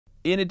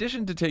In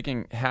addition to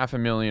taking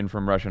 $500,000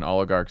 from Russian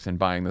oligarchs and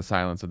buying the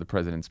silence of the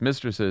president's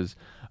mistresses,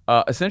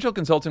 Essential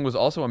Consulting was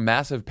also a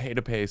massive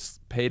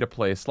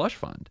pay-to-play slush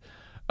fund.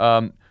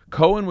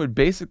 Cohen would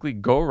basically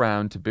go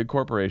around to big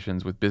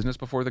corporations with business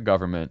before the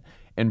government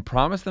and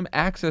promise them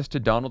access to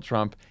Donald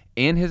Trump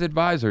and his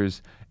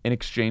advisors in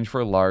exchange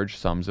for large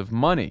sums of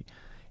money.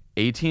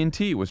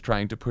 AT&T was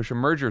trying to push a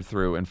merger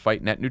through and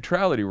fight net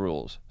neutrality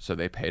rules, so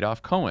they paid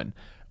off Cohen.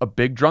 A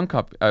big drug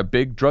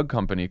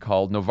company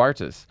called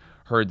Novartis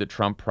heard that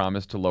Trump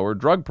promised to lower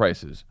drug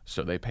prices,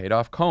 so they paid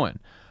off Cohen.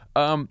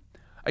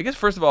 I guess,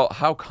 first of all,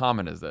 how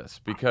common is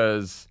this?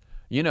 Because,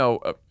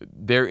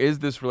 there is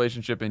this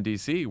relationship in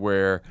D.C.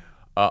 where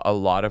a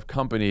lot of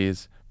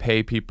companies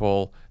pay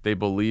people they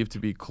believe to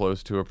be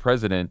close to a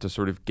president to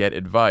sort of get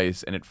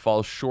advice, and it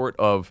falls short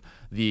of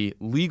the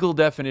legal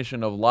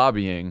definition of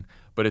lobbying,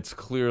 but it's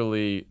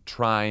clearly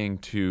trying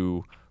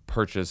to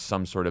purchase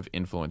some sort of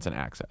influence and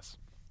access.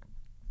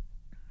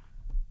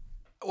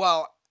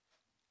 Well,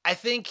 I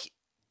think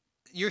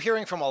you're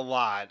hearing from a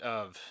lot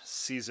of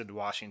seasoned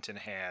Washington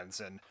hands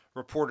and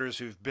reporters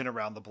who've been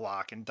around the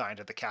block and dined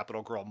at the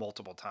Capitol Grill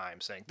multiple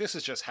times saying this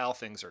is just how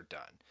things are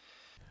done.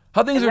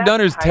 How things are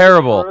done is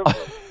terrible.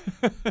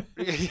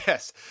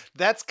 Yes,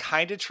 that's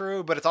kind of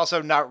true, but it's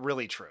also not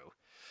really true.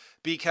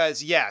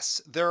 Because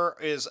yes, there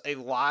is a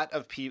lot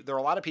of there are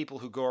a lot of people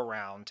who go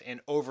around and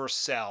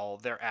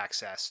oversell their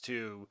access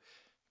to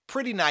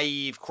pretty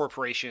naive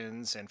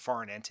corporations and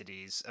foreign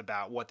entities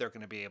about what they're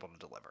going to be able to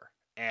deliver.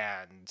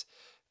 And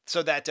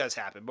so that does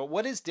happen. But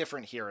what is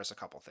different here is a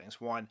couple things.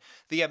 One,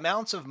 the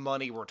amounts of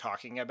money we're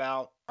talking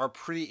about are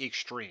pretty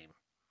extreme,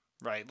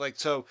 right? Like,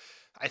 so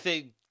I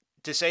think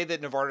to say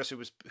that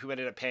Novartis, who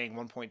ended up paying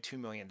 $1.2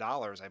 million,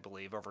 I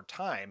believe, over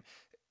time,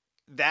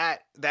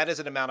 that is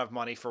an amount of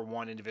money for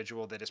one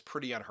individual that is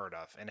pretty unheard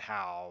of in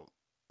how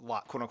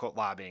quote unquote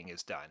lobbying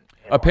is done.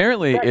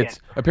 Apparently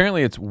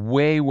it's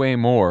way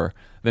more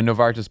than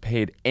Novartis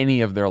paid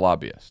any of their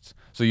lobbyists.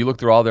 So you look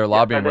through all their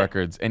lobbying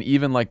records, and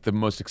even like the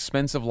most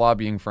expensive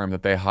lobbying firm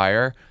that they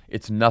hire,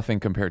 it's nothing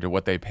compared to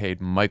what they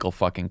paid Michael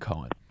fucking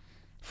Cohen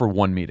for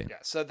one meeting. Yeah,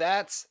 so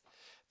that's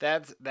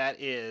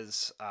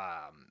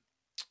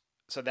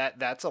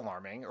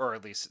alarming, or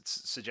at least it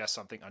suggests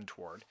something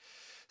untoward.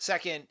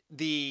 Second,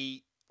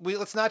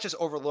 let's not just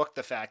overlook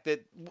the fact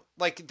that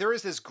like there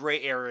is this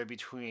gray area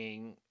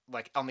between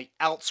like on the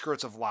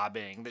outskirts of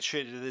lobbying that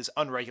is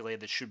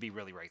unregulated that should be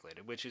really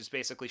regulated, which is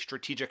basically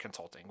strategic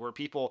consulting, where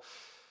people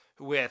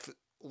with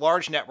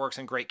large networks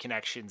and great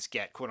connections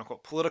get quote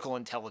unquote political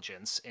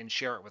intelligence and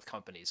share it with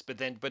companies, but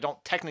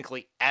don't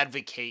technically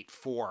advocate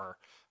for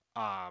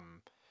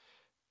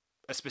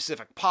a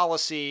specific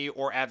policy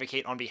or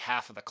advocate on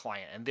behalf of the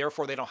client. And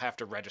therefore they don't have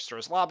to register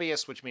as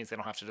lobbyists, which means they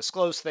don't have to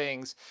disclose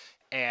things.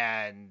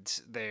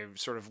 And they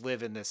sort of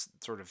live in this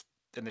sort of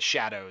in the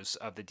shadows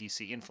of the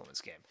DC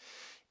influence game.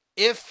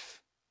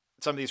 If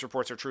some of these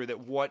reports are true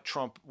that what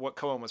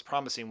Cohen was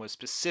promising was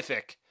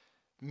specific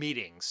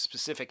meetings,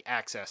 specific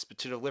access, but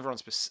to deliver on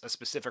a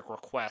specific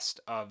request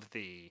of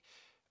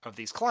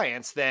these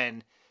clients,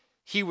 then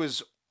he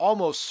was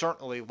almost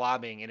certainly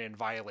lobbying and in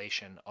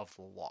violation of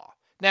the law.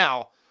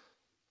 Now,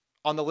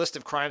 on the list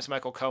of crimes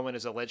Michael Cohen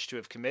is alleged to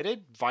have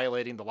committed,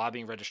 violating the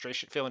lobbying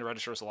registration, failing to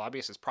register as a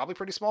lobbyist is probably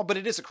pretty small, but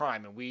it is a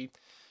crime, and we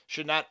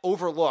should not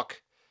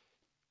overlook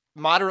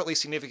moderately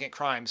significant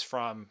crimes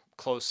from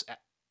close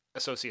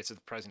associates of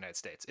the President of the United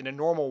States. In a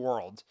normal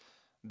world,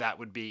 that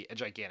would be a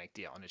gigantic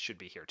deal, and it should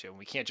be here too. And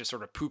we can't just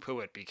sort of poo-poo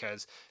it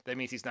because that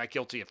means he's not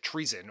guilty of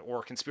treason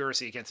or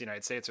conspiracy against the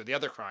United States or the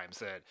other crimes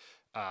that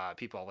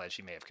people allege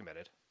he may have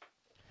committed.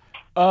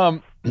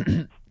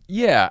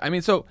 Yeah, I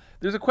mean, so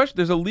there's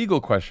a legal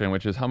question,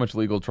 which is how much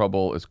legal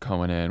trouble is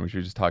Cohen in, which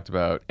we just talked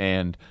about,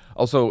 and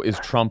also is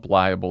Trump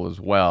liable as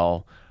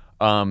well?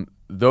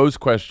 Those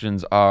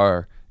questions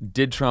are,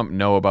 did Trump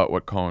know about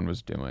what Cohen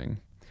was doing?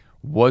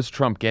 Was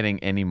Trump getting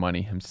any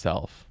money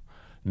himself,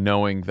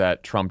 knowing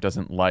that Trump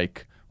doesn't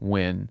like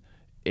when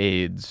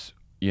aides,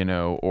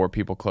 or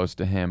people close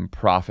to him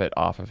profit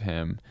off of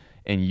him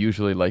and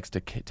usually likes to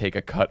take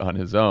a cut on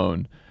his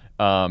own?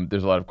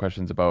 There's a lot of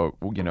questions about,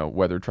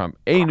 whether Trump,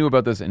 A, knew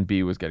about this, and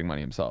B, was getting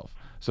money himself.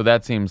 So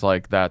that seems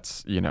like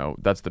that's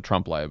the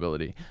Trump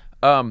liability.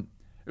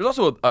 There's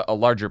also a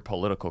larger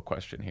political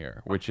question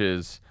here, which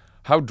is,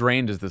 how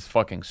drained is this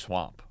fucking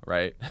swamp,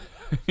 right?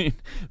 I mean,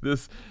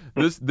 this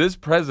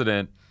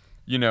president,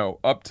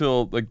 up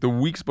till like the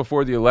weeks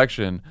before the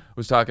election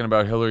was talking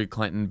about Hillary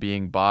Clinton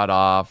being bought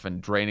off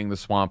and draining the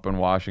swamp in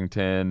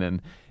Washington. And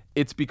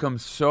it's become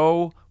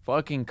so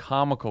fucking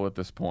comical at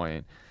this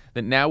point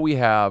that now we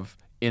have,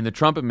 in the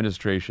Trump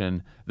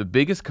administration, the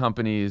biggest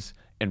companies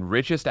and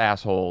richest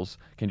assholes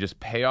can just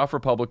pay off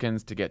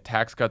Republicans to get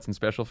tax cuts and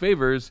special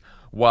favors,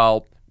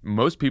 while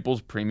most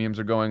people's premiums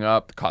are going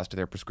up, the cost of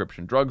their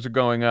prescription drugs are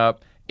going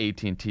up,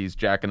 AT&T's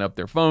jacking up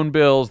their phone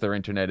bills, their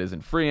internet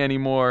isn't free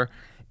anymore.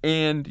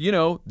 And,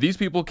 these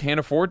people can't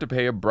afford to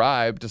pay a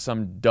bribe to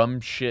some dumb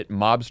shit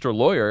mobster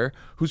lawyer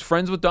who's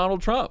friends with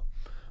Donald Trump.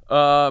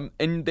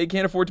 And they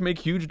can't afford to make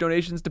huge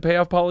donations to pay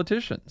off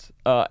politicians.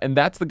 And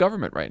that's the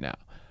government right now.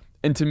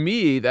 And to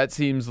me, that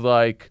seems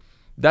like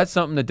that's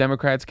something that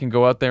Democrats can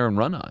go out there and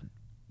run on.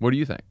 What do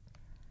you think?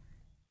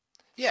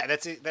 Yeah,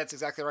 that's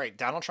exactly right.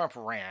 Donald Trump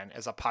ran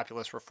as a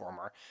populist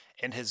reformer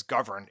and has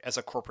governed as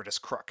a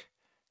corporatist crook.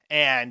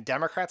 And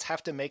Democrats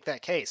have to make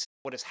that case.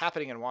 What is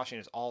happening in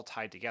Washington is all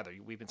tied together.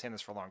 We've been saying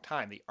this for a long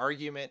time. The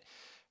argument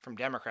from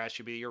Democrats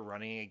should be you're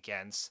running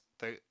against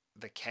the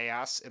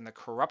chaos and the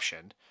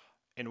corruption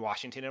in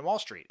Washington and Wall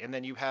Street. And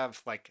then you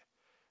have like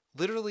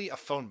literally a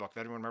phone book, if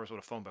everyone remembers what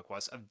a phone book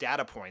was, of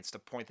data points to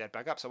point that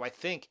back up. So I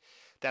think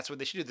that's what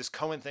they should do. This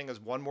Cohen thing is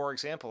one more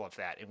example of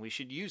that, and we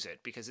should use it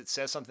because it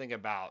says something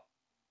about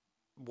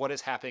what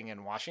is happening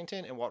in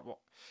Washington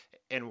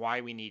and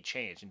why we need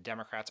change. And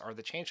Democrats are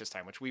the change this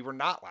time, which we were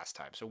not last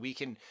time. So we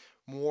can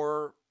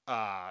more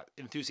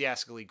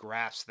enthusiastically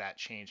grasp that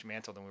change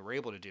mantle than we were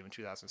able to do in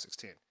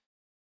 2016.